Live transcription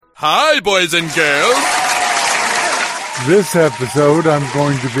Hi, boys and girls. This episode, I'm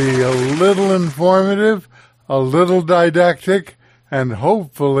going to be a little informative, a little didactic, and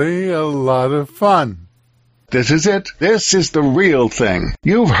hopefully a lot of fun. This is it. This is the real thing.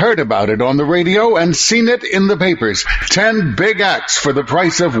 You've heard about it on the radio and seen it in the papers. 10 big acts for the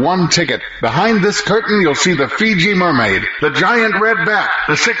price of one ticket. Behind this curtain, you'll see the Fiji mermaid, the giant red bat,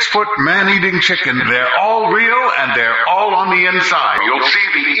 the 6-foot man-eating chicken. They're all real and they're all on the inside. You'll see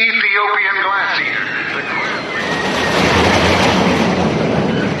the Ethiopian glass eater.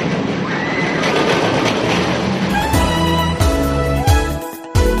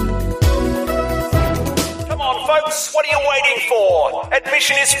 Folks, what are you waiting for?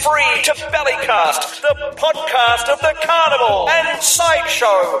 Admission is free to Bellycast, the podcast of the carnival and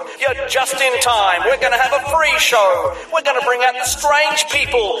sideshow. You're just in time. We're going to have a free show. We're going to bring out the strange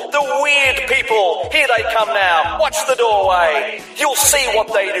people, the weird people. Here they come now. Watch the doorway. You'll see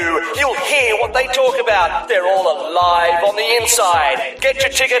what they do. You'll hear what they talk about. They're all alive on the inside. Get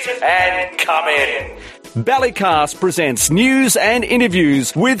your ticket and come in. Ballycast presents news and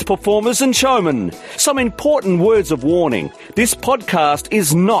interviews with performers and showmen. Some important words of warning. This podcast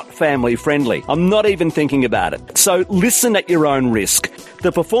is not family friendly. I'm not even thinking about it. So listen at your own risk.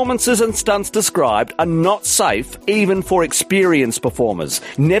 The performances and stunts described are not safe even for experienced performers.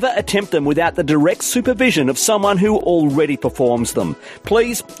 Never attempt them without the direct supervision of someone who already performs them.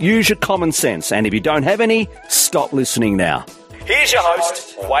 Please use your common sense, and if you don't have any, stop listening now. Here's your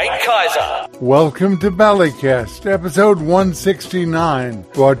host, Wayne Kaiser. Welcome to Ballycast, episode 169,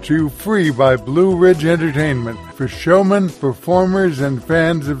 brought to you free by Blue Ridge Entertainment for showmen, performers, and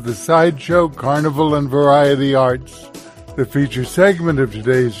fans of the sideshow, carnival, and variety arts. The feature segment of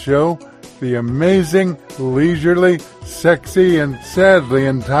today's show, the amazing, leisurely, sexy, and sadly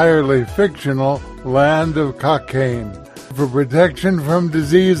entirely fictional land of Cockaigne. For protection from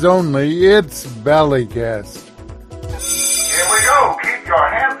disease only, it's Ballycast. Keep your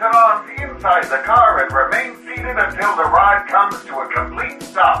hands and arms inside the car and remain seated until the ride comes to a complete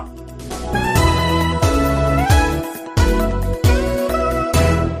stop.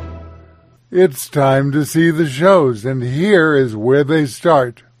 It's time to see the shows, and here is where they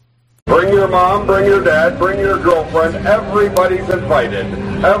start. Bring your mom, bring your dad, bring your girlfriend. Everybody's invited.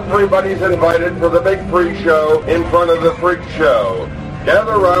 Everybody's invited for the big free show in front of the freak show.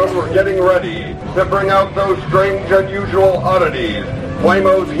 Gather around, we're getting ready to bring out those strange, unusual oddities.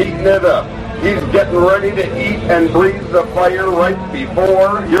 Flamo's heating it up. He's getting ready to eat and breathe the fire right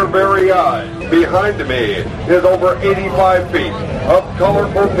before your very eyes. Behind me is over 85 feet of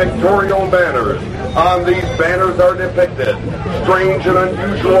colorful pictorial banners. On these banners are depicted strange and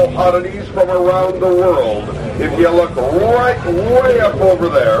unusual oddities from around the world. If you look right way up over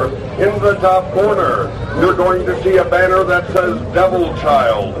there in the top corner, you're going to see a banner that says Devil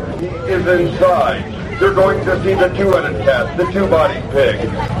Child. He is inside. You're going to see the two-headed cat, the two-bodied pig.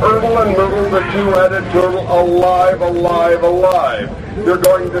 Erdl and Myrtle, the two-headed turtle, alive, alive, alive. You're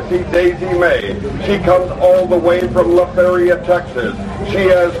going to see Daisy May. She comes all the way from La Feria, Texas. She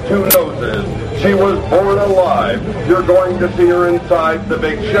has two noses. She was born alive. You're going to see her inside the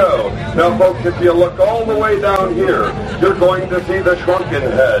big show. Now, folks, if you look all the way down here, you're going to see the shrunken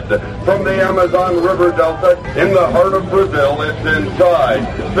head. From the Amazon River Delta, in the heart of Brazil, it's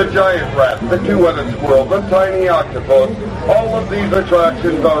inside. The giant rat, the two-headed squirrel, the tiny octopus, all of these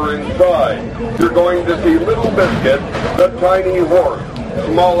attractions are inside. You're going to see Little Biscuit, the tiny horse.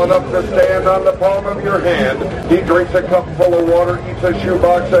 Small enough to stand on the palm of your hand. He drinks a cup full of water, eats a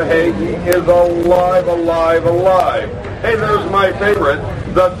shoebox of hay. He is alive, alive, alive. Hey, there's my favorite,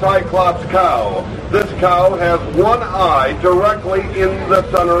 the Cyclops cow. This cow has one eye directly in the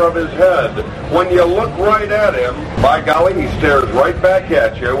center of his head. When you look right at him, by golly, he stares right back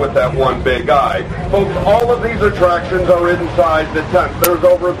at you with that one big eye. Folks, all of these attractions are inside the tent. There's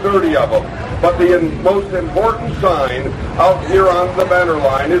over 30 of them. But the most important sign out here on the banner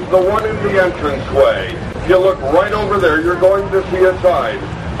line is the one in the entranceway. If you look right over there, you're going to see a sign.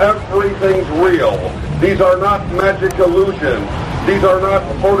 Everything's real. These are not magic illusions. These are not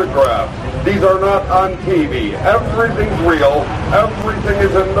photographs. These are not on TV. Everything's real. Everything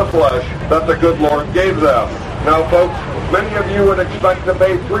is in the flesh that the good Lord gave them. Now, folks, many of you would expect to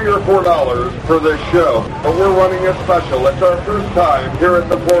pay $3 or $4 for this show, but we're running a special. It's our first time here at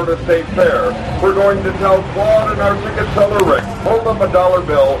the Florida State Fair. We're going to tell Claude and our ticket seller, Rick, hold up a dollar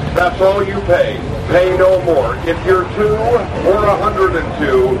bill. That's all you pay. Pay no more. If you're 2 or 102,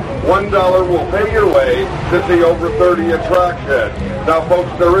 $1 will pay your way to see over 30 attractions. Now,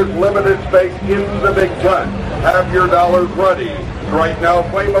 folks, there is limited space in the big tent. Have your dollars ready. Right now,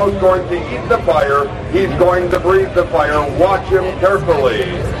 Flamo's going to eat the fire. He's going to breathe the fire. Watch him carefully.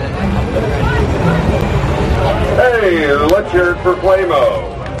 Hey, let's hear it for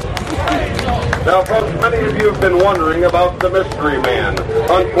Flamo. Now, folks, many of you have been wondering about the Mystery Man.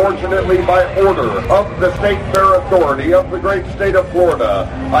 Unfortunately, by order of the State Fair Authority of the great state of Florida,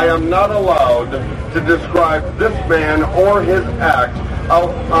 I am not allowed to describe this man or his act out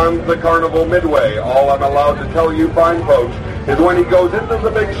on the Carnival Midway. All I'm allowed to tell you fine folks is when he goes into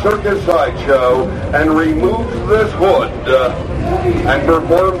the big circus sideshow and removes this hood and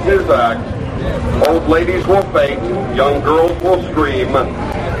performs his act, old ladies will faint, young girls will scream,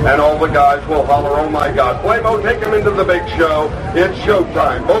 and all the guys will holler, "Oh my God." Flamo, take him into the big show. It's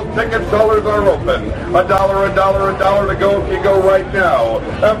showtime. Both ticket sellers are open. $1 to go if you go right now.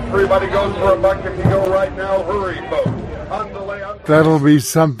 Everybody goes for $1 if you go right now. Hurry, folks. That'll be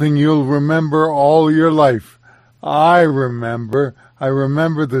something you'll remember all your life. I remember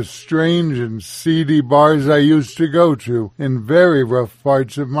the strange and seedy bars I used to go to in very rough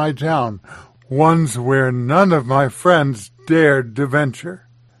parts of my town, ones where none of my friends dared to venture.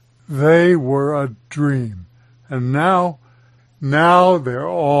 They were a dream, and now they're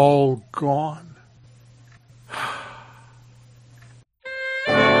all gone.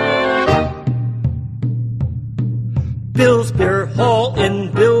 Bill's Beer Hall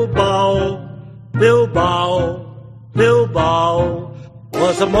in Bilbao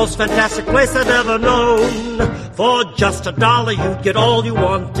was the most fantastic place I'd ever known. For just $1 you'd get all you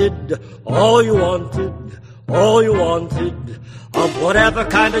wanted, of whatever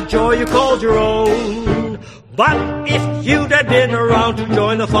kind of joy you called your own. But if you'd have been around to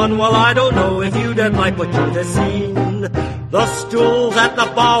join the fun, well, I don't know if you'd have liked what you'd have seen. The stools at the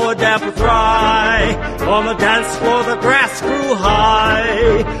bar were damp and dry. On the dance floor the grass grew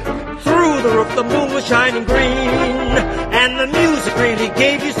high. Through the roof the moon was shining green, and the music really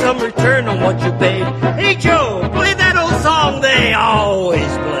gave you some return on what you paid. Hey Joe, play that old song they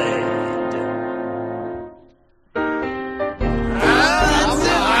always played.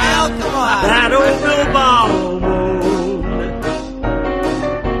 That old Bilbao moon,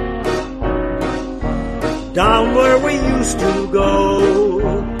 down where we used to go.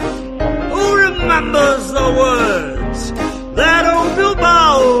 Who remembers the words? That old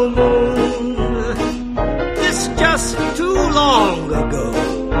Bilbao moon, it's just too long ago.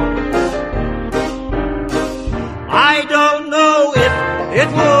 I don't know if it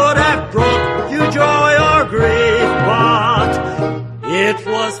would have brought you joy or grief, but it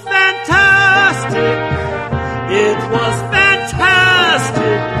was fantastic. It was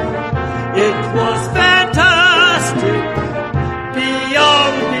fantastic. It was fantastic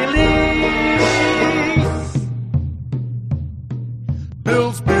beyond belief.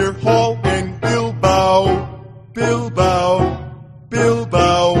 Bill's Beer Hall in Bilbao.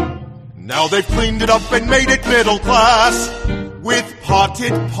 Now they've cleaned it up and made it middle class, with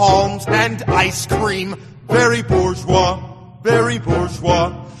potted palms and ice cream. Very bourgeois.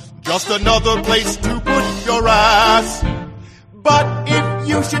 Just another place to put your ass. But if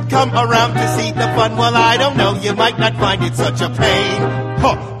you should come around to see the fun, well, I don't know, you might not find it such a pain.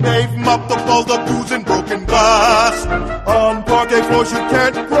 They've mopped up all the booze and broken glass. On parquet floors you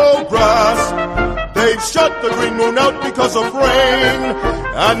can't grow grass. They've shut the green moon out because of rain,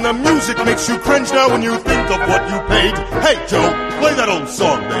 and the music makes you cringe now when you think of what you paid. Hey Joe, play that old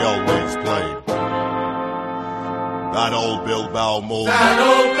song they always played. That old Bilbao moon.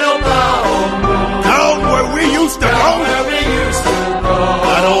 Down where we used to go.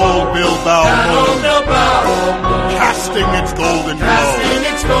 That old Bilbao moon. Casting its golden glow.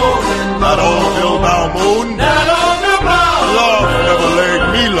 That old Bilbao moon. Love never laid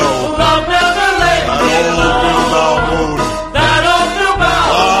me low. That old Bilbao moon.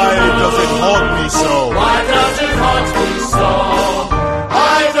 Why does it haunt me so?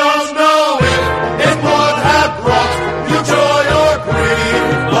 I don't know if it would have brought you joy or grief,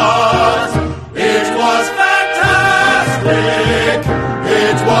 but it was fantastic.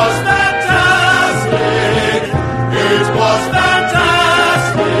 It was fantastic. It was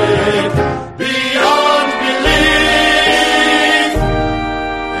fantastic beyond belief.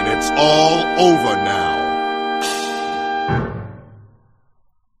 And it's all over now.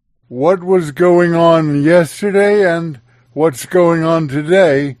 What was going on yesterday and what's going on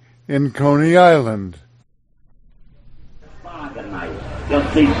today in Coney Island? Bargain night. You'll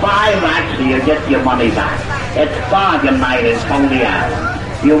see 5 acts and you get your money back. It's bargain night in Coney Island.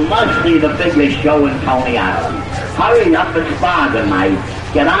 You must see the biggest show in Coney Island. Hurry up, it's bargain night.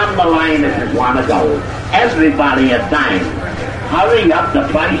 Get on the line if you want to go. Everybody a dime. Hurry up, the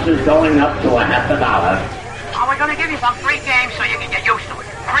price is going up to $50. Oh, we're going to give you some free games so you can get used to it.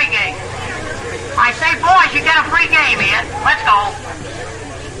 Free games. I say, boys, you get a free game here. Let's go.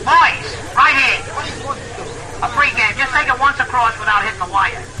 Boys, right here. A free across without hitting the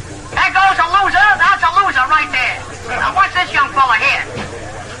wire. There goes a loser. That's a loser right there. Now watch this young fella here.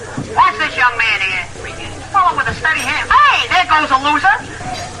 Watch this young man here. Fella with a steady hand. Hey, there goes a loser.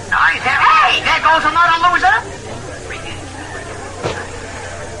 No, he's here. Hey, there goes another loser.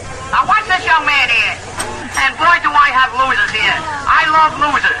 Now watch this young man here. And boy, do I have losers here. I love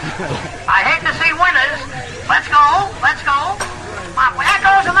losers. I hate to see winners. Let's go. Let's go. There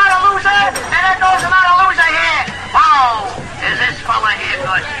goes another loser. And there goes another loser here. Oh, is this fella here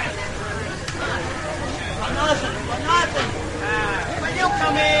good? Nothing. Will you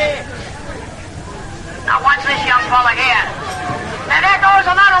come here? Now watch this young fella here. And there goes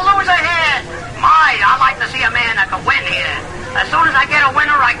another loser here. My, I like to see a man that can win here. As soon as I get a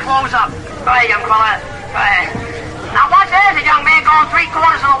winner, I close up. Go ahead, young fella. Go ahead. Now watch, there's a young man going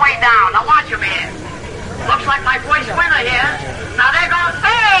 3/4 of the way down. Now watch him here. Looks like my first winner here. Now there goes,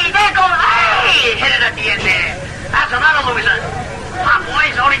 hey, hit it at the end there. That's another loser. My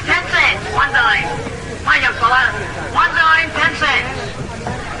boys, only 10 cents. 1 dime. My young fella, 1 dime, 10 cents.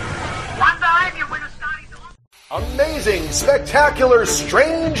 1 dime, you win a Scotty dog. Amazing, spectacular,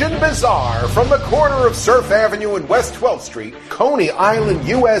 strange, and bizarre from the corner of Surf Avenue and West 12th Street, Coney Island,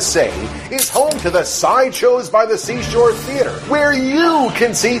 USA, is home to the Sideshows by the Seashore Theater, where you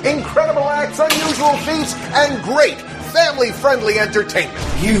can see incredible acts, unusual feats, and great family-friendly entertainment.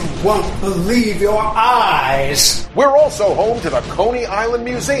 You won't believe your eyes. We're also home to the Coney Island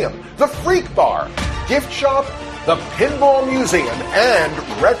Museum, the Freak Bar, Gift Shop, the Pinball Museum,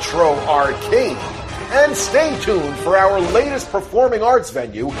 and Retro Arcade. And stay tuned for our latest performing arts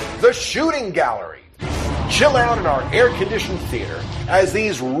venue, the Shooting Gallery. Chill out in our air-conditioned theater as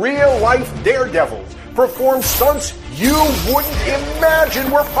these real-life daredevils perform stunts you wouldn't imagine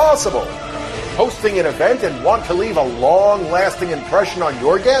were possible. Hosting an event and want to leave a long-lasting impression on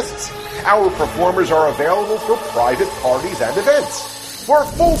your guests? Our performers are available for private parties and events. For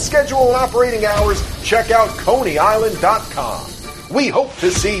full schedule and operating hours, check out ConeyIsland.com. We hope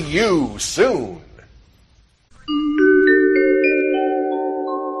to see you soon.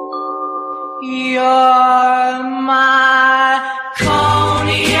 You're my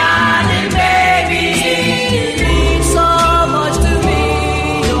Coney Island baby. You mean so much to me.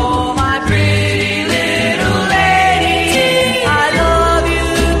 You're my pretty little lady. I love you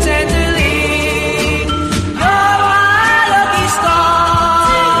tenderly. You're my lucky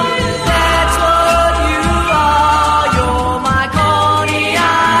star. That's what you are. You're my Coney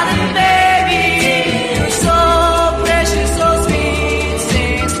Island baby. You're so precious, so sweet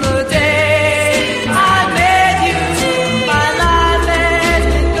since the day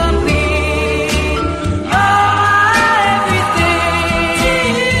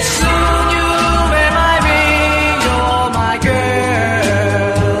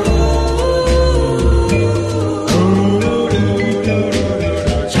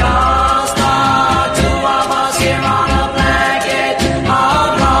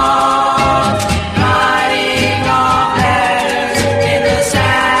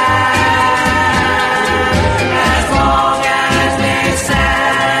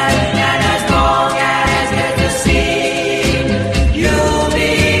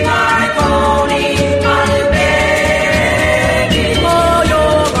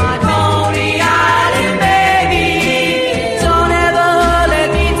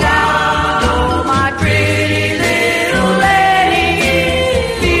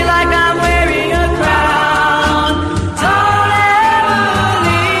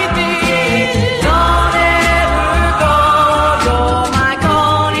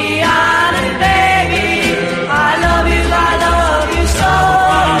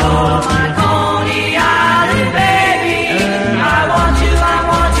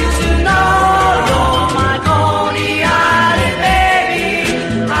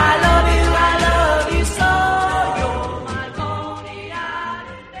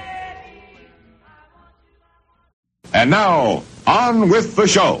And now, on with the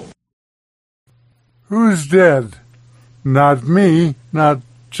show. Who's dead? Not me, not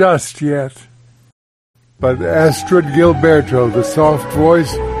just yet. But Astrid Gilberto, the soft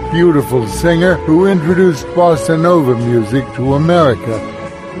voice, beautiful singer who introduced bossa nova music to America.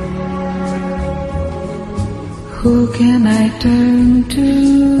 Who can I turn to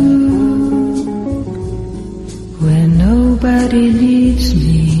when nobody needs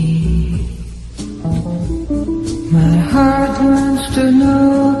me? My heart wants to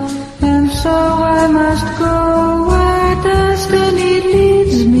know, and so I must go where destiny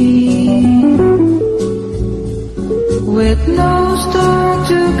leads me. With no star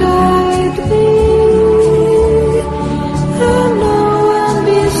to guide me, and no one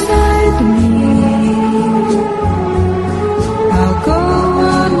beside me.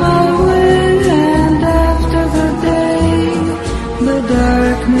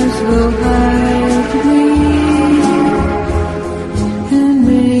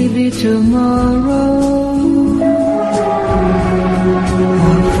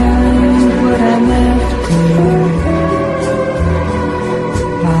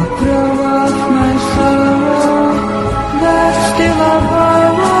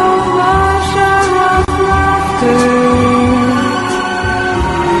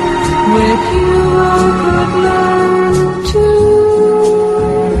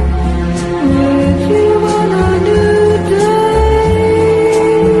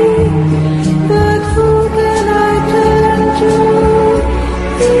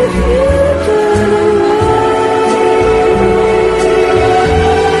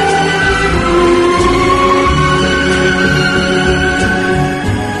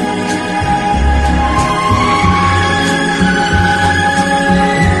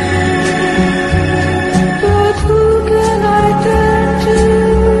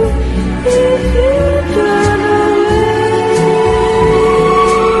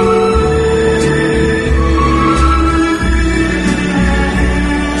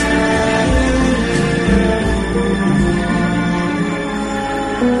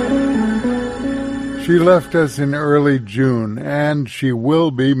 left us in early June, and she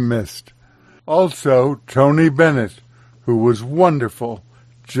will be missed. Also, Tony Bennett, who was wonderful,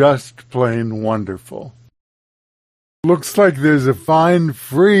 just plain wonderful. Looks like there's a fine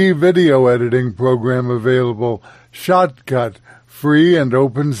free video editing program available, Shotcut, free and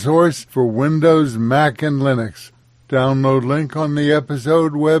open source for Windows, Mac, and Linux. Download link on the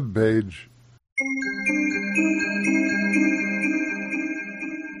episode webpage.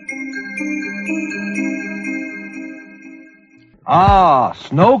 Ah,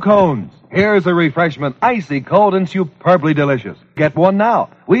 snow cones. Here's a refreshment, icy cold and superbly delicious. Get one now.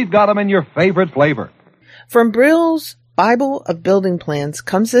 We've got them in your favorite flavor. From Brill's Bible of Building Plans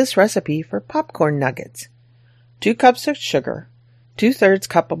comes this recipe for popcorn nuggets. 2 cups of sugar, 2/3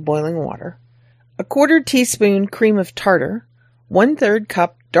 cup of boiling water, 1/4 teaspoon cream of tartar, 1/3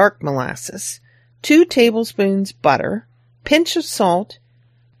 cup dark molasses, 2 tablespoons butter, pinch of salt,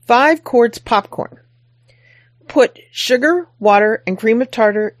 5 quarts popcorn. Put sugar, water, and cream of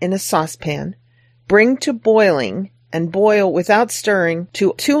tartar in a saucepan. Bring to boiling and boil without stirring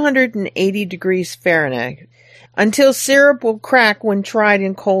to 280 degrees Fahrenheit until syrup will crack when tried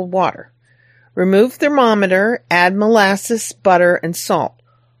in cold water. Remove thermometer, add molasses, butter, and salt.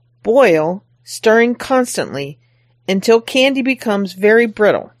 Boil, stirring constantly, until candy becomes very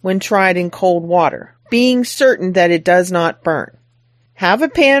brittle when tried in cold water, being certain that it does not burn. Have a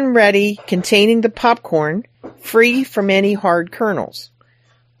pan ready containing the popcorn, free from any hard kernels.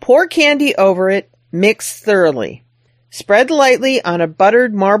 Pour candy over it, mix thoroughly. Spread lightly on a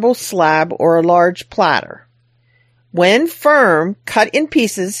buttered marble slab or a large platter. When firm, cut in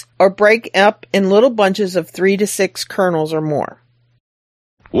pieces or break up in little bunches of 3 to 6 kernels or more.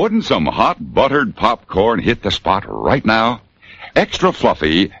 Wouldn't some hot buttered popcorn hit the spot right now? Extra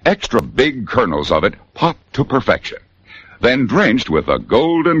fluffy, extra big kernels of it popped to perfection. Then drenched with the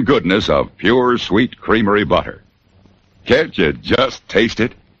golden goodness of pure sweet creamery butter. Can't you just taste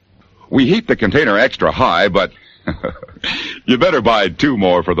it? We heat the container extra high, but you better buy 2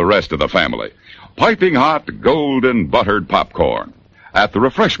 more for the rest of the family. Piping hot, golden buttered popcorn at the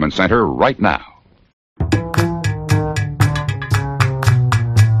Refreshment Center right now.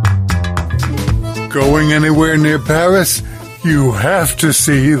 Going anywhere near Paris? You have to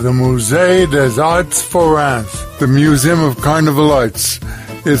see the Musée des Arts Forains, the Museum of Carnival Arts.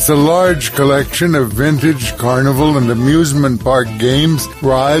 It's a large collection of vintage carnival and amusement park games,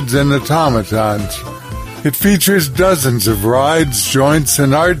 rides, and automatons. It features dozens of rides, joints,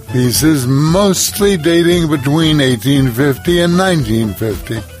 and art pieces, mostly dating between 1850 and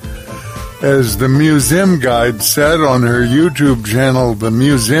 1950. As the Museum Guide said on her YouTube channel, The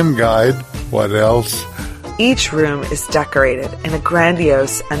Museum Guide, what else? Each room is decorated in a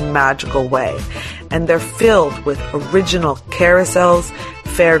grandiose and magical way, and they're filled with original carousels,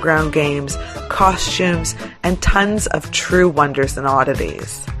 fairground games, costumes, and tons of true wonders and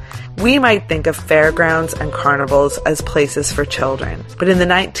oddities. We might think of fairgrounds and carnivals as places for children, but in the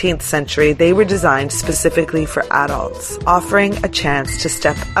 19th century, they were designed specifically for adults, offering a chance to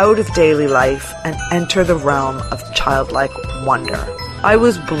step out of daily life and enter the realm of childlike wonder. I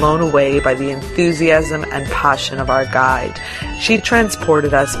was blown away by the enthusiasm and passion of our guide. She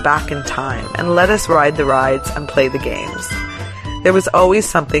transported us back in time and let us ride the rides and play the games. There was always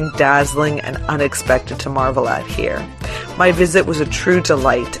something dazzling and unexpected to marvel at here. My visit was a true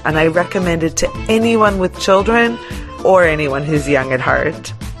delight, and I recommend it to anyone with children or anyone who's young at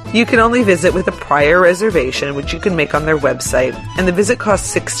heart. You can only visit with a prior reservation, which you can make on their website, and the visit costs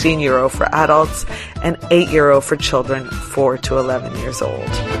 €16 for adults and €8 for children 4 to 11 years old.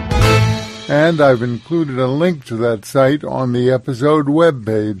 And I've included a link to that site on the episode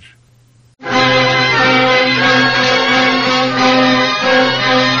webpage.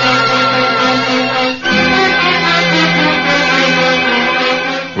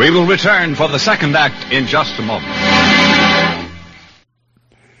 We will return for the second act in just a moment.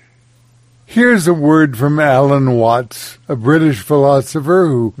 Here's a word from Alan Watts, a British philosopher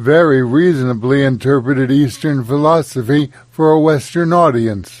who very reasonably interpreted Eastern philosophy for a Western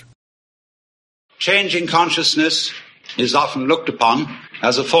audience. Changing consciousness is often looked upon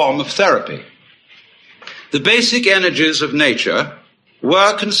as a form of therapy. The basic energies of nature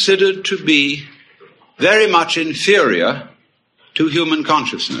were considered to be very much inferior to human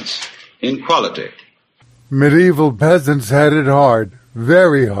consciousness in quality. Medieval peasants had it hard,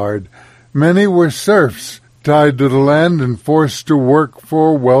 very hard. Many were serfs, tied to the land and forced to work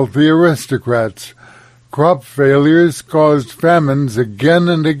for wealthy aristocrats. Crop failures caused famines again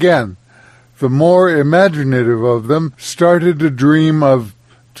and again. The more imaginative of them started to dream of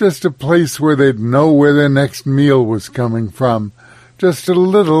just a place where they'd know where their next meal was coming from. Just a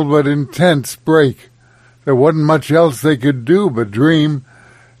little but intense break. There wasn't much else they could do but dream.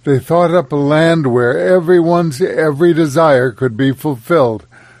 They thought up a land where everyone's every desire could be fulfilled.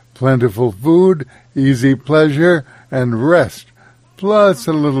 Plentiful food, easy pleasure, and rest, plus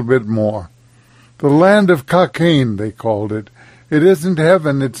a little bit more. The land of Cockaigne, they called it. It isn't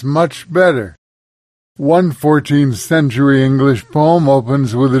heaven, it's much better. One 14th century English poem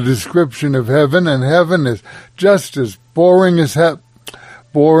opens with a description of heaven, and heaven is just as boring as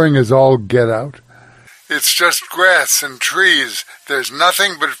boring as all get out. It's just grass and trees. There's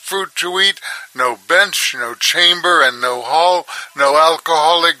nothing but fruit to eat, no bench, no chamber, and no hall, no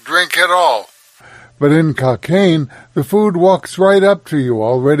alcoholic drink at all. But in Cockaigne, the food walks right up to you,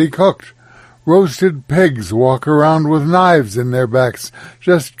 already cooked. Roasted pigs walk around with knives in their backs.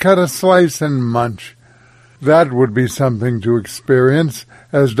 Just cut a slice and munch. That would be something to experience,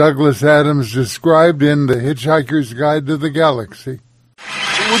 as Douglas Adams described in The Hitchhiker's Guide to the Galaxy.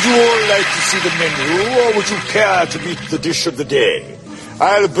 Would you all like to see the menu, or would you care to meet the dish of the day?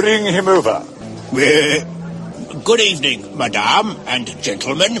 I'll bring him over. Good evening, madame and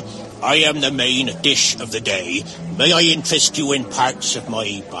gentlemen. I am the main dish of the day. May I interest you in parts of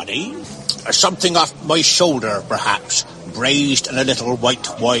my body? Something off my shoulder, perhaps, braised in a little white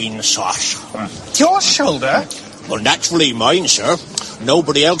wine sauce. Your shoulder? Well, naturally mine, sir.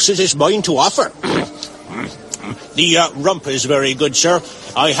 Nobody else's is mine to offer. The rump is very good, sir.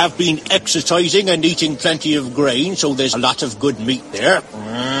 I have been exercising and eating plenty of grain, so there's a lot of good meat there.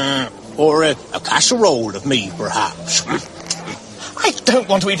 Or a casserole of me, perhaps. I don't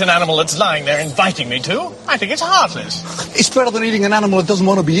want to eat an animal that's lying there inviting me to. I think it's heartless. It's better than eating an animal that doesn't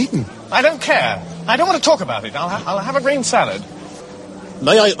want to be eaten. I don't care. I don't want to talk about it. I'll have a green salad.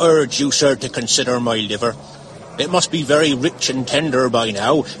 May I urge you, sir, to consider my liver? It must be very rich and tender by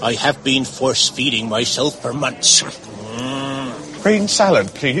now. I have been force-feeding myself for months. Green salad,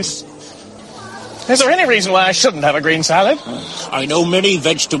 please. Is there any reason why I shouldn't have a green salad? I know many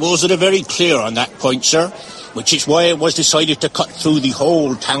vegetables that are very clear on that point, sir, which is why it was decided to cut through the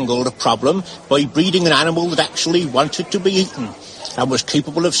whole tangled problem by breeding an animal that actually wanted to be eaten and was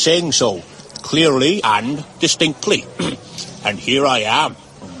capable of saying so, clearly and distinctly. And here I am.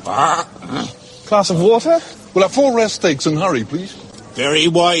 Glass of water? We'll have 4 rare steaks and hurry, please. Very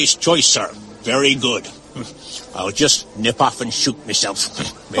wise choice, sir. Very good. I'll just nip off and shoot myself.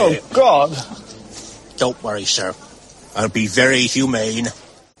 Oh, God. Don't worry, sir. I'll be very humane.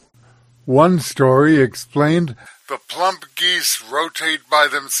 One story explained the plump geese rotate by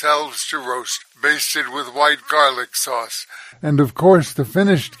themselves to roast, basted with white garlic sauce. And of course the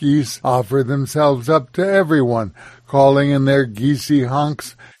finished geese offer themselves up to everyone, calling in their geesey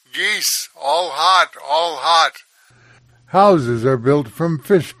honks, "Geese, all hot, all hot." Houses are built from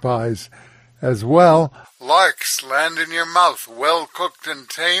fish pies. As well, larks land in your mouth, well cooked and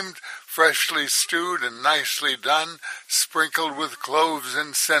tamed, freshly stewed and nicely done, sprinkled with cloves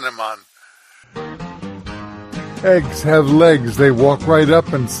and cinnamon. Eggs have legs. They walk right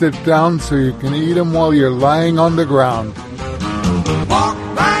up and sit down so you can eat them while you're lying on the ground. Walk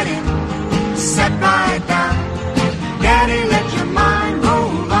right in, sit right down. Daddy, let your mind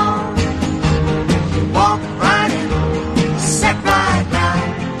roll on. Walk right in, sit right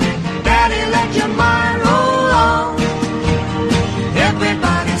down. Daddy, let your mind roll on.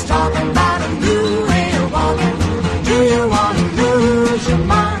 Everybody's talking about a new way of walking. Do you want to lose your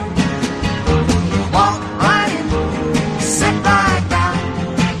mind? Walk right in, sit right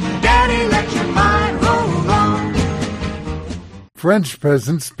down. Daddy, let your mind roll on. French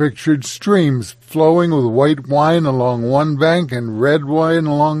peasants pictured streams flowing with white wine along one bank and red wine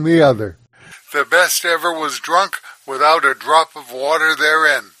along the other. The best ever was drunk without a drop of water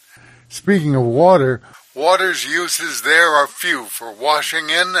therein. Speaking of water, water's uses there are few for washing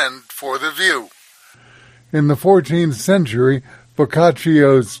in and for the view. In the 14th century,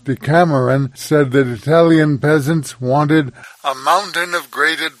 Boccaccio's Decameron said that Italian peasants wanted a mountain of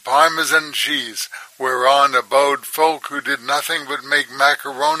grated Parmesan cheese, whereon abode folk who did nothing but make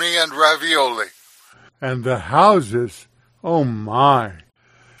macaroni and ravioli. And the houses, oh my!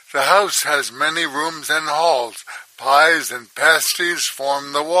 The house has many rooms and halls. Pies and pasties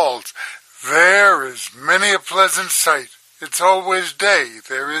form the walls. There is many a pleasant sight. It's always day,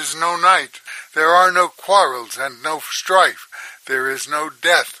 there is no night. There are no quarrels and no strife. There is no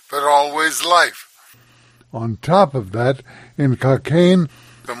death, but always life. On top of that, in Cockaigne,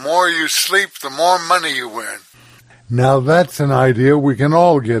 the more you sleep, the more money you earn. Now that's an idea we can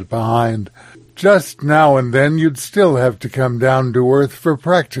all get behind. Just now and then you'd still have to come down to earth for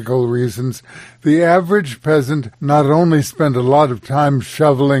practical reasons. The average peasant not only spent a lot of time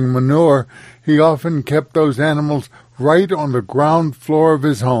shoveling manure, he often kept those animals right on the ground floor of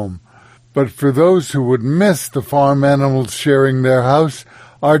his home. But for those who would miss the farm animals sharing their house,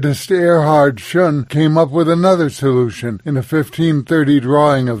 artist Erhard Schön came up with another solution in a 1530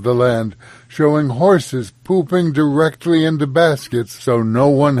 drawing of the land, showing horses pooping directly into baskets so no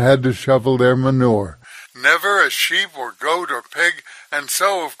one had to shovel their manure. Never a sheep or goat or pig, and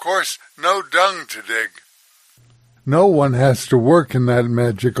so, of course, no dung to dig. No one has to work in that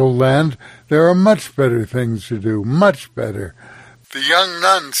magical land. There are much better things to do, much better. The young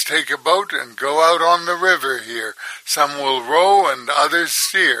nuns take a boat and go out on the river here. Some will row and others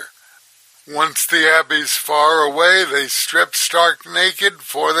steer. Once the abbey's far away, they strip stark naked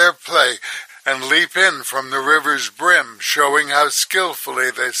for their play and leap in from the river's brim, showing how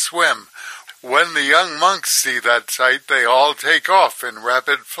skillfully they swim. When the young monks see that sight, they all take off in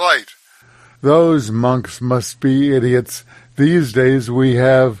rapid flight. Those monks must be idiots. These days we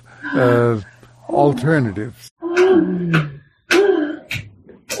have alternatives.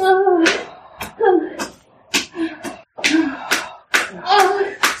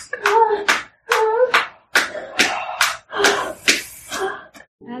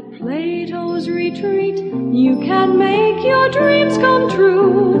 At Plato's retreat, you can make your dreams come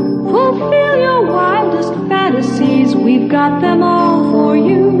true. Fulfill your wildest fantasies, we've got them all for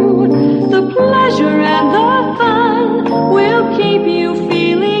you. The pleasure and the fun will keep you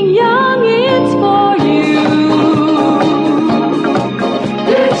feeling young. It's for you.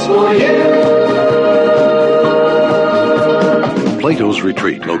 It's for you. Plato's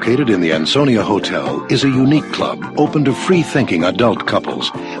Retreat, located in the Ansonia Hotel, is a unique club open to free-thinking adult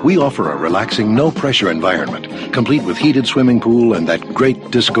couples. We offer a relaxing, no-pressure environment, complete with heated swimming pool and that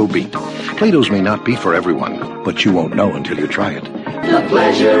great disco beat. Plato's may not be for everyone, but you won't know until you try it. The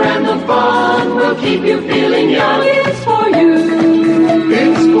pleasure and the fun will keep you feeling young. It's for you.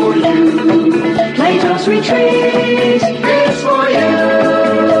 It's for you. Plato's Retreat. It's for you.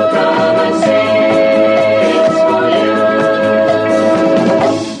 Come and see. It's for you.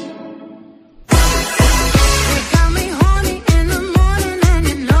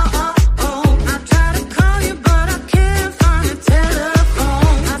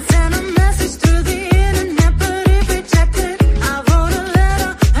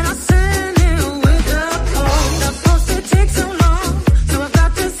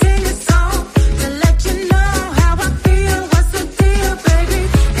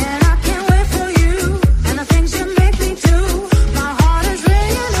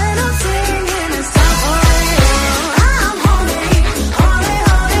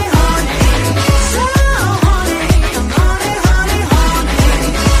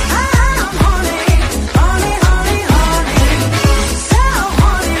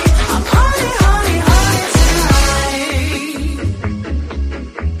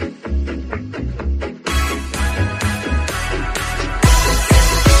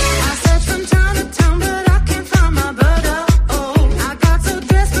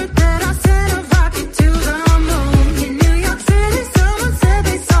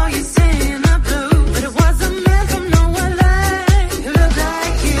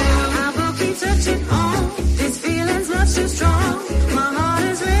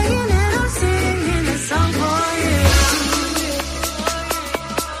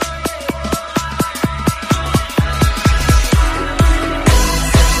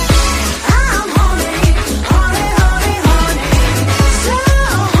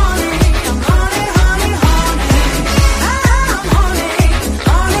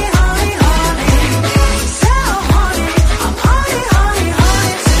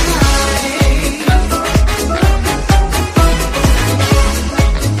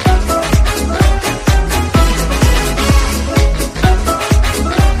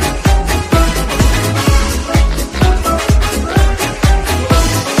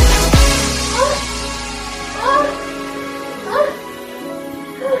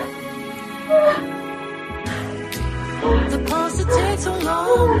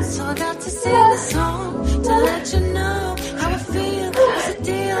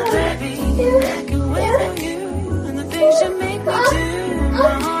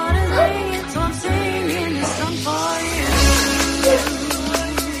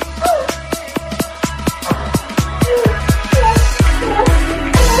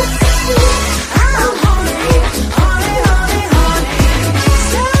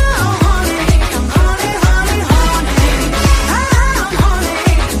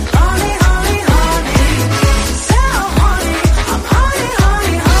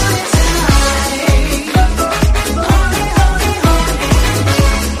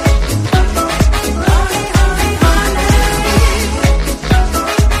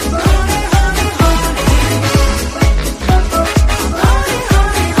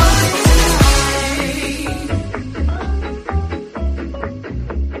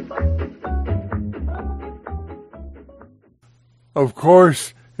 Of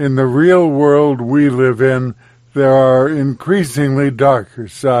course, in the real world we live in, there are increasingly darker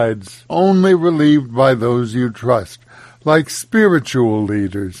sides, only relieved by those you trust, like spiritual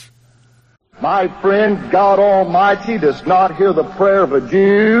leaders. My friend, God Almighty does not hear the prayer of a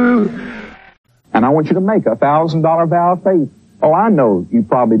Jew. And I want you to make a $1,000 vow of faith. Oh, I know you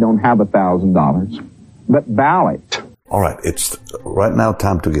probably don't have $1,000, but vow it. All right, it's right now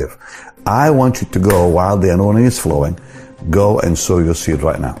time to give. I want you to go while the anointing is flowing. Go and sow your seed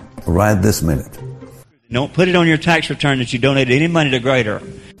right now, right this minute. Don't put it on your tax return that you donated any money to Greater.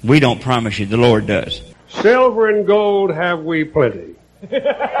 We don't promise you, the Lord does. Silver and gold have we plenty.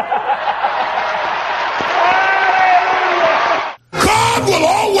 God will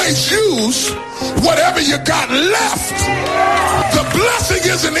always use whatever you got left. The blessing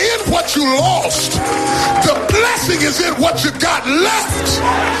isn't in what you lost. The blessing is in what you got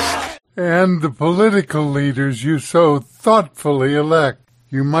left. And the political leaders you so thoughtfully elect.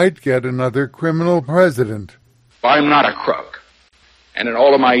 You might get another criminal president. I'm not a crook. And in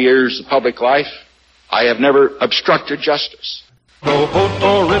all of my years of public life, I have never obstructed justice. Go vote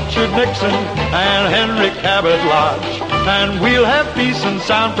for Richard Nixon and Henry Cabot Lodge, and we'll have peace and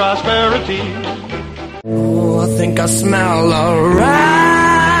sound prosperity. Oh, I think I smell a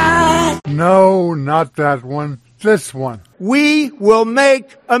rat. No, not that one. This one. We will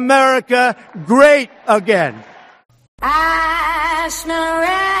make America great again. I smell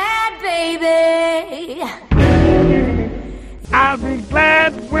rat, baby. I'll be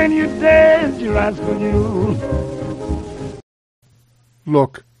glad when you're dead, you rascal you.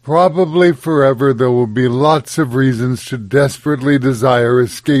 Look, probably forever there will be lots of reasons to desperately desire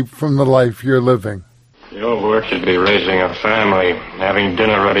escape from the life you're living. Your work should be raising a family, having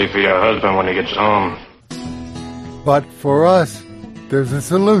dinner ready for your husband when he gets home. But for us, there's a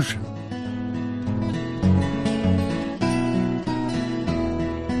solution.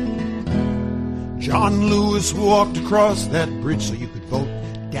 John Lewis walked across that bridge so you could vote,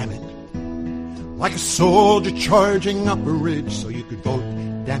 damn it. Like a soldier charging up a ridge so you could vote,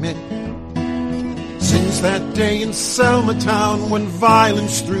 damn it. Since that day in Selma Town when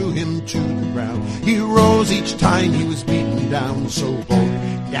violence threw him to the ground, he rose each time he was beaten down, so vote,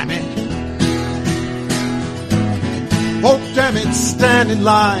 damn it. Vote, damn it, stand in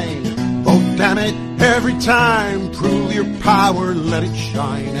line. Vote, damn it, every time. Prove your power, let it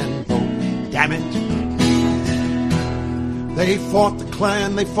shine, and vote, damn it. They fought the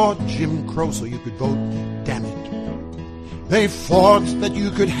Klan, they fought Jim Crow so you could vote, damn it. They fought that you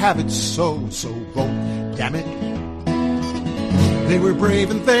could have it so vote, damn it. They were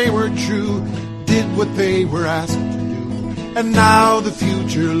brave and they were true, did what they were asked to do, and now the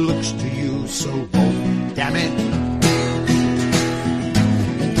future looks to you, so vote, damn it.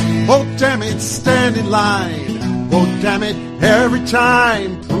 Vote, damn it, stand in line. Vote, damn it, every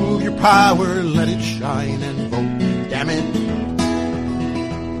time. Prove your power, let it shine, and vote, damn it.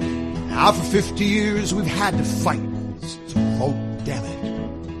 Now for 50 years we've had to fight, so vote, damn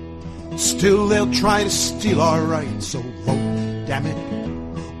it. Still they'll try to steal our rights, so vote, damn it.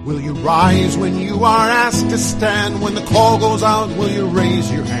 Will you rise when you are asked to stand? When the call goes out, will you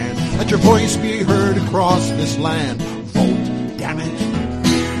raise your hand? Let your voice be heard across this land. Vote, damn it.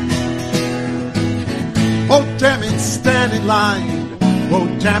 Vote, damn it, stand in line.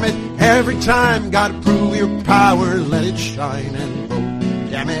 Vote, damn it, every time. Gotta prove your power, let it shine, and vote,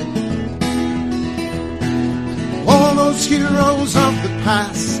 damn it. All those heroes of the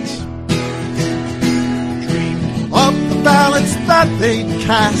past dreamed of the ballots that they'd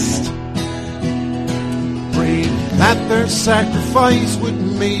cast, prayed that their sacrifice would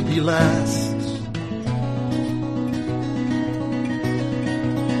maybe last.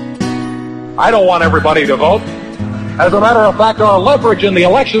 I don't want everybody to vote. As a matter of fact, our leverage in the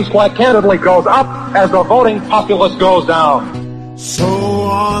elections quite candidly goes up as the voting populace goes down. So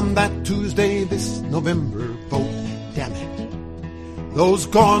on that Tuesday this November, vote, damn it. Those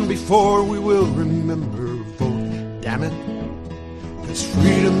gone before we will remember, vote, damn it. Because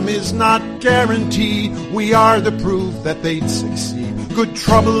freedom is not guaranteed. We are the proof that they'd succeed. Good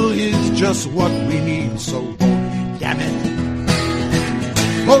trouble is just what we need, so vote, damn it.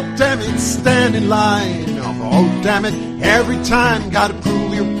 Vote, damn it, stand in line. Vote, damn it, every time. Gotta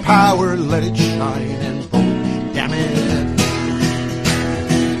prove your power, let it shine, and vote, damn it.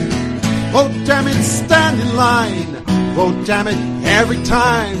 Vote, damn it, stand in line. Vote, damn it, every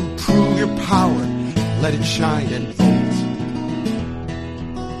time. Prove your power, let it shine, and vote,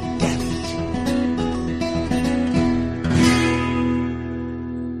 damn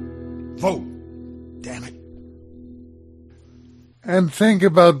it. Vote, damn it. And think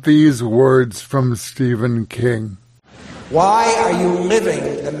about these words from Stephen King. Why are you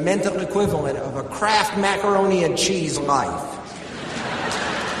living the mental equivalent of a Kraft macaroni and cheese life?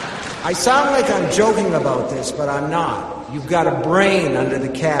 I sound like I'm joking about this, but I'm not. You've got a brain under the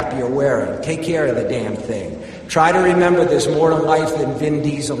cap you're wearing. Take care of the damn thing. Try to remember there's more to life than Vin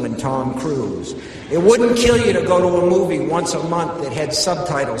Diesel and Tom Cruise. It wouldn't kill you to go to a movie once a month that had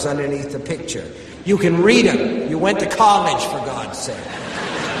subtitles underneath the picture. You can read them. You went to college, for God's sake.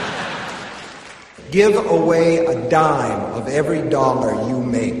 Give away a dime of every dollar you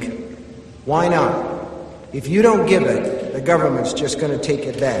make. Why not? If you don't give it, the government's just going to take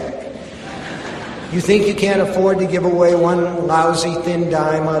it back. You think you can't afford to give away one lousy thin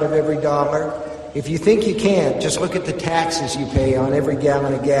dime out of every dollar? If you think you can't, just look at the taxes you pay on every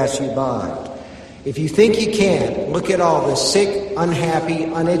gallon of gas you buy. If you think you can't, look at all the sick, unhappy,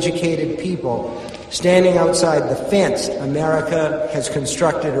 uneducated people standing outside the fence America has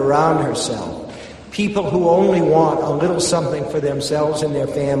constructed around herself. People who only want a little something for themselves and their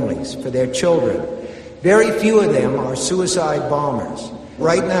families, for their children. Very few of them are suicide bombers.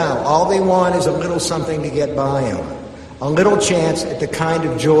 Right now, all they want is a little something to get by on. A little chance at the kind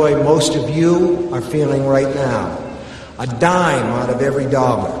of joy most of you are feeling right now. A dime out of every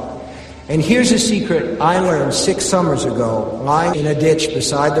dollar. And here's a secret I learned 6 summers ago, lying in a ditch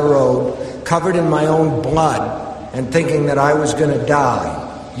beside the road, covered in my own blood, and thinking that I was going to die.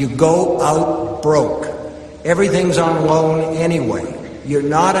 You go out broke. Everything's on loan anyway. You're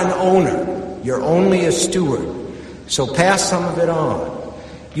not an owner. You're only a steward. So pass some of it on.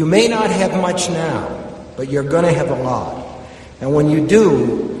 You may not have much now, but you're going to have a lot. And when you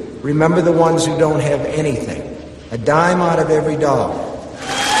do, remember the ones who don't have anything. A dime out of every dollar.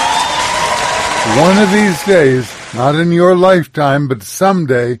 One of these days, not in your lifetime, but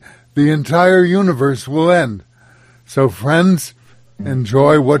someday, the entire universe will end. So friends,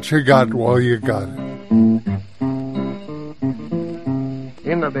 enjoy what you got while you got it.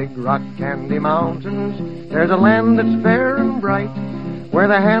 In the big rock candy mountains, there's a land that's fair and bright, where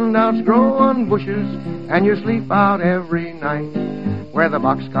the handouts grow on bushes and you sleep out every night, where the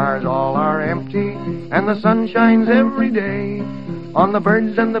boxcars all are empty and the sun shines every day on the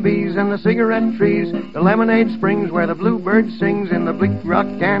birds and the bees and the cigarette trees, the lemonade springs where the bluebird sings in the big rock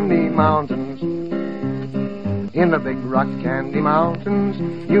candy mountains. In the big rock candy mountains,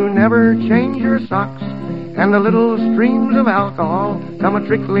 you never change your socks, and the little streams of alcohol come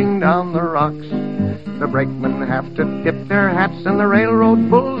a-trickling down the rocks. The brakemen have to tip their hats, and the railroad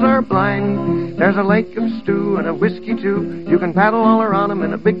bulls are blind. There's a lake of stew and a whiskey, too. You can paddle all around 'em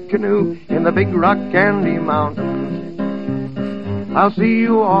in a big canoe in the big rock candy mountains. I'll see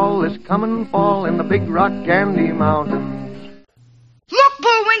you all this coming fall in the big rock candy mountains. Look,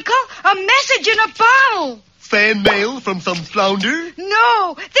 Bullwinkle, a message in a bottle. Fan mail from some flounder?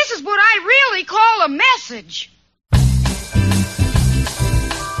 No, this is what I really call a message.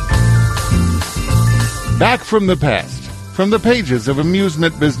 Back from the past. From the pages of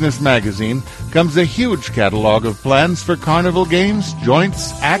Amusement Business magazine comes a huge catalog of plans for carnival games,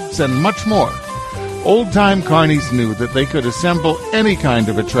 joints, acts, and much more. Old-time carnies knew that they could assemble any kind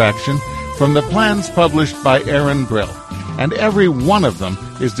of attraction from the plans published by Aaron Brill, and every one of them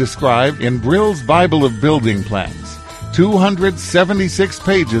is described in Brill's Bible of Building Plans, 276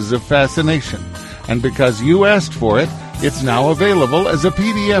 pages of fascination. And because you asked for it, it's now available as a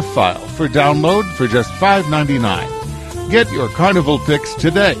PDF file for download for just $5.99. Get your carnival fix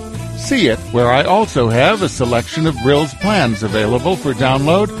today. See it, where I also have a selection of Brill's plans available for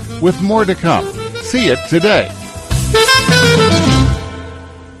download with more to come. See it today.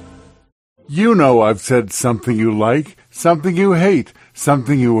 You know I've said something you like, something you hate,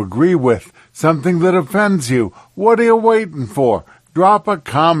 something you agree with, something that offends you. What are you waiting for? Drop a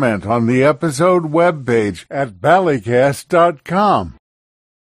comment on the episode webpage at ballycast.com.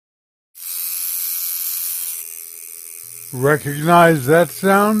 Recognize that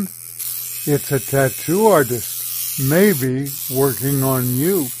sound? It's a tattoo artist, maybe working on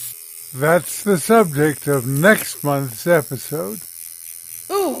you. That's the subject of next month's episode.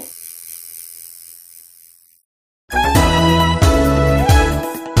 Ooh.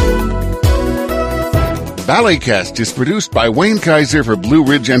 Ballycast is produced by Wayne Kaiser for Blue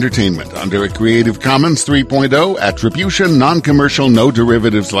Ridge Entertainment under a Creative Commons 3.0 Attribution Non-Commercial No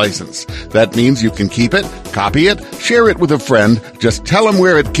Derivatives license. That means you can keep it, copy it, share it with a friend, just tell them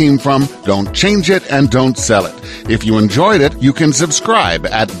where it came from, don't change it, and don't sell it. If you enjoyed it, you can subscribe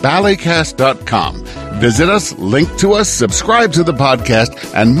at ballycast.com. Visit us, link to us, subscribe to the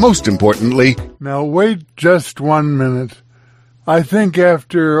podcast, and most importantly... Now wait just 1 minute. I think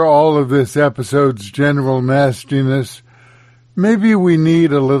after all of this episode's general nastiness, maybe we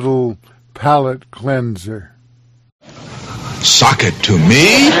need a little palate cleanser. Sock it to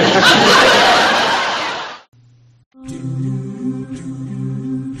me?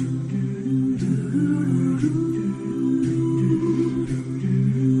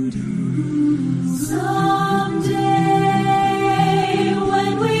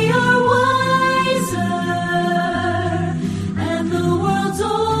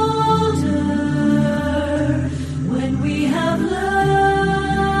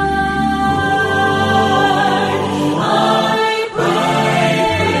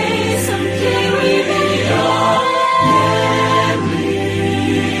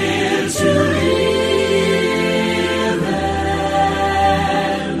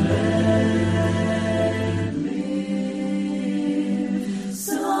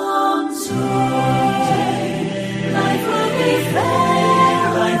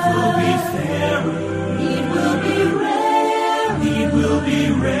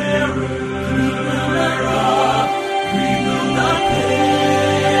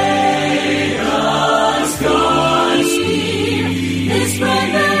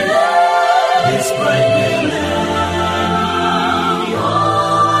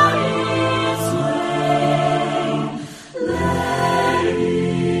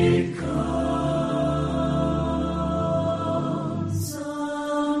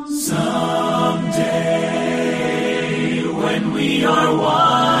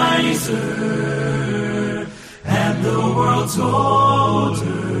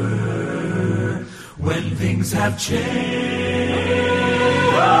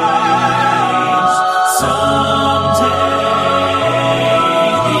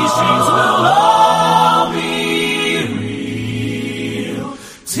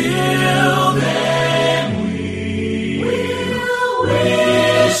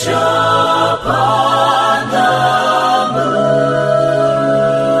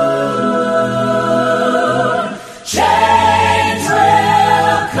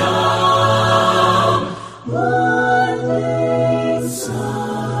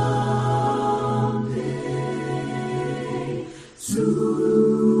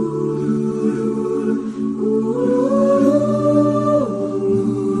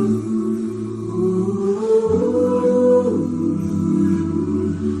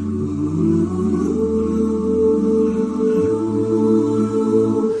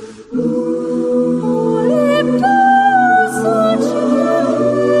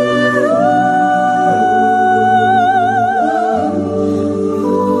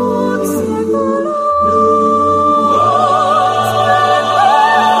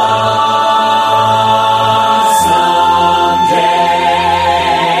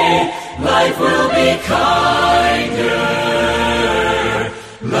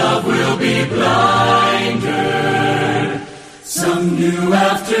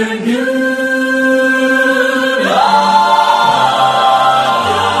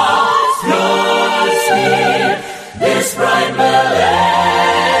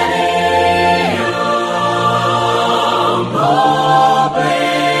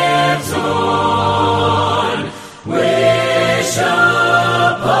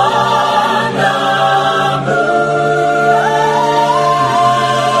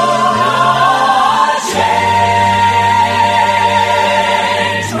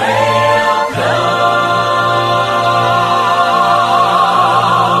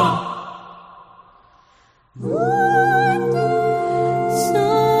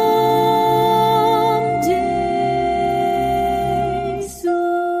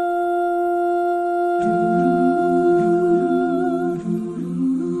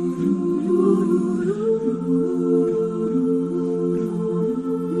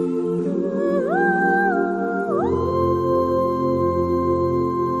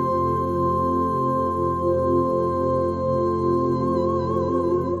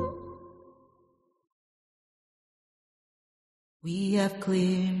 We have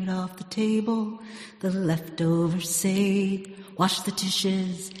cleared off the table, the leftovers saved, washed the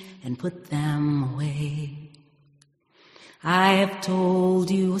dishes and put them away. I have told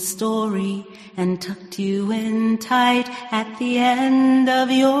you a story and tucked you in tight at the end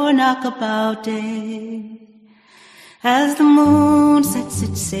of your knockabout day. As the moon sets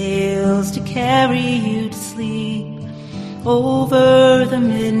its sails to carry you to sleep over the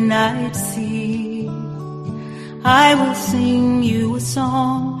midnight sea, I will sing you a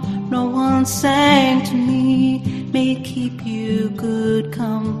song no one sang to me. May it keep you good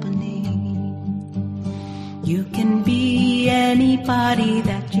company. You can be anybody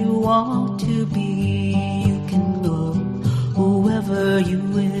that you want to be. You can go whoever you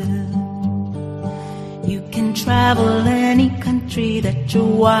will. You can travel any country that your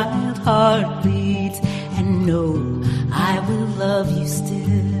wild heart leads. And no, I will love you still.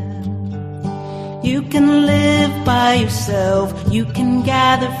 You can live by yourself, you can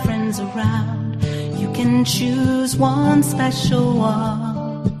gather friends around, you can choose one special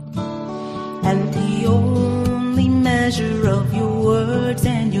one, and the only measure of your words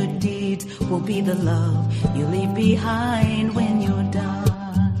and your deeds will be the love you leave behind when you're done.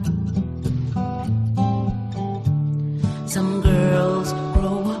 Some girls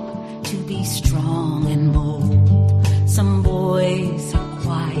grow up to be strong and bold, some boys are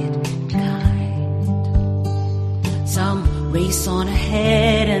quiet and kind, some race on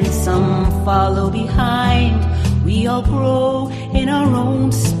ahead and some follow behind. We all grow in our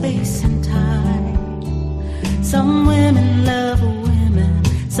own space and time. Some women love women,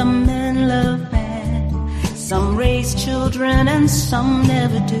 some men love men, some raise children and some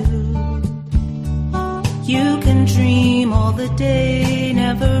never do. You can dream all the day,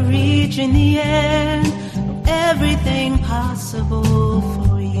 never reaching the end of everything possible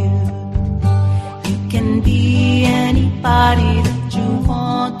for you. You can be anybody that you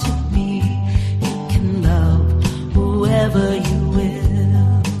want to be. You can love whoever you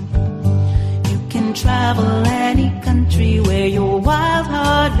will. You can travel any country where your wild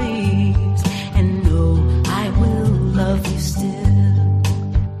heart leads, and know I will love you still.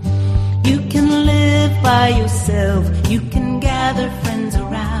 You can live by yourself, you can gather friends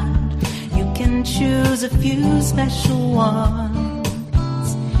around, you can choose a few special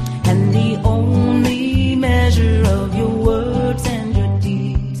ones, and the only measure of your words and your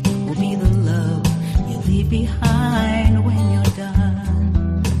deeds will be the love you leave behind when you're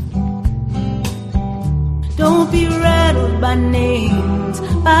done. Don't be rattled by names,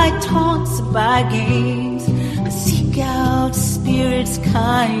 by taunts, by games. Seek out spirits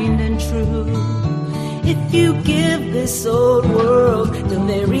kind and true. If you give this old world the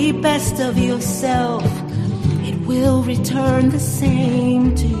very best of yourself, it will return the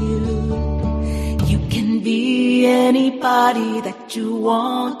same to you. You can be anybody that you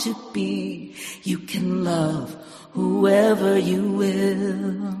want to be. You can love whoever you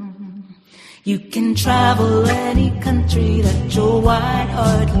will. You can travel any country that your white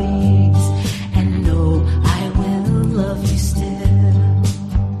heart leads, and know I will love you still.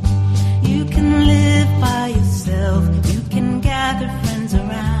 You can live by yourself, you can gather friends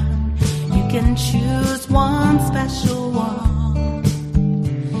around, you can choose one special one,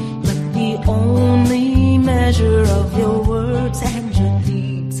 but the only measure of your words and your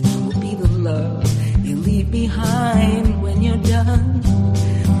deeds will be the love you leave behind when you're done.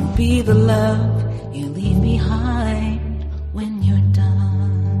 Will be the love you leave behind when you're done.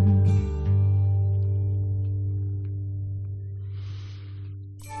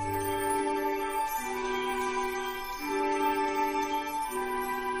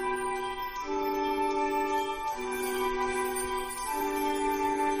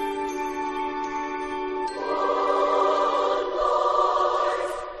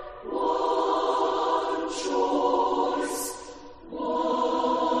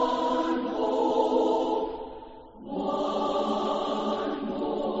 One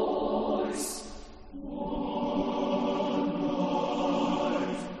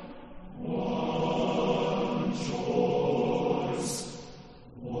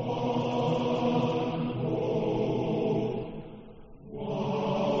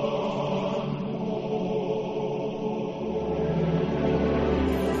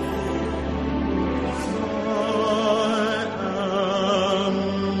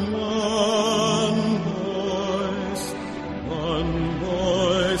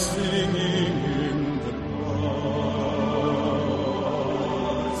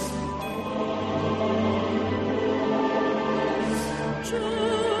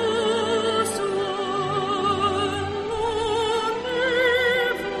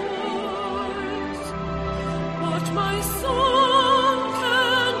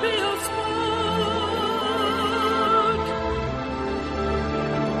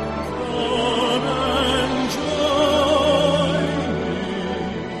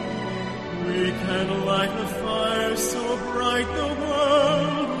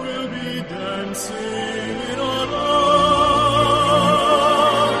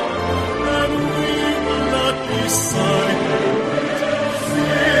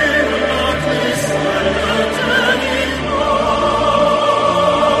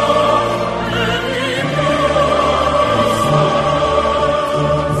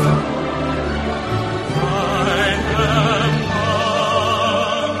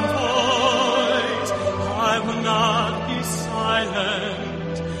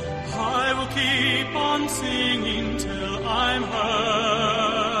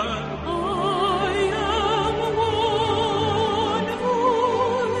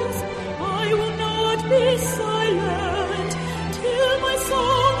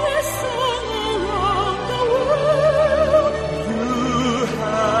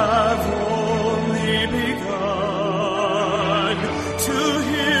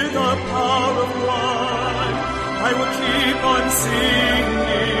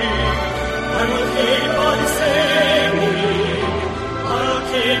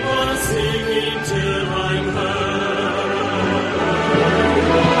keep on singing till I'm heard.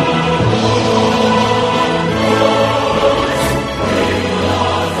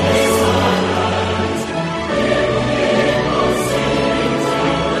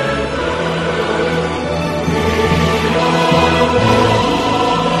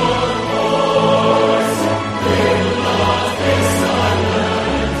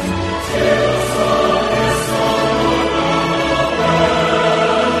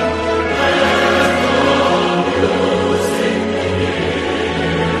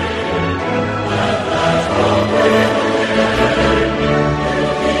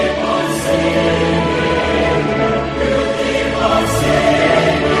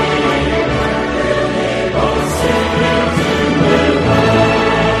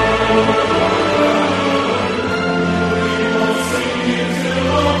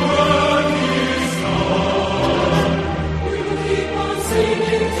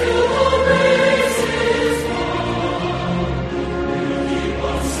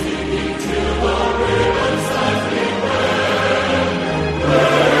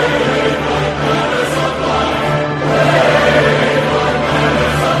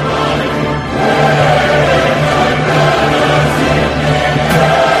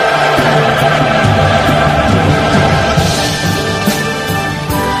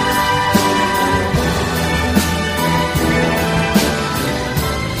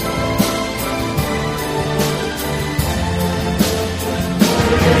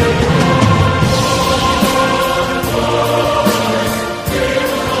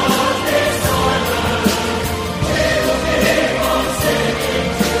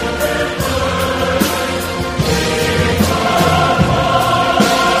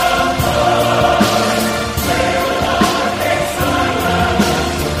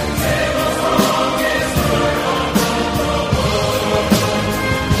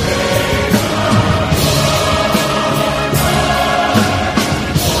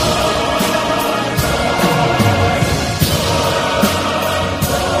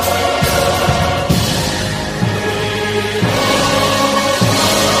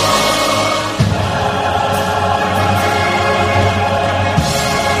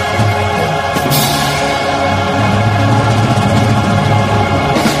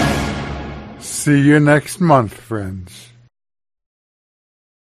 See you next month, friends.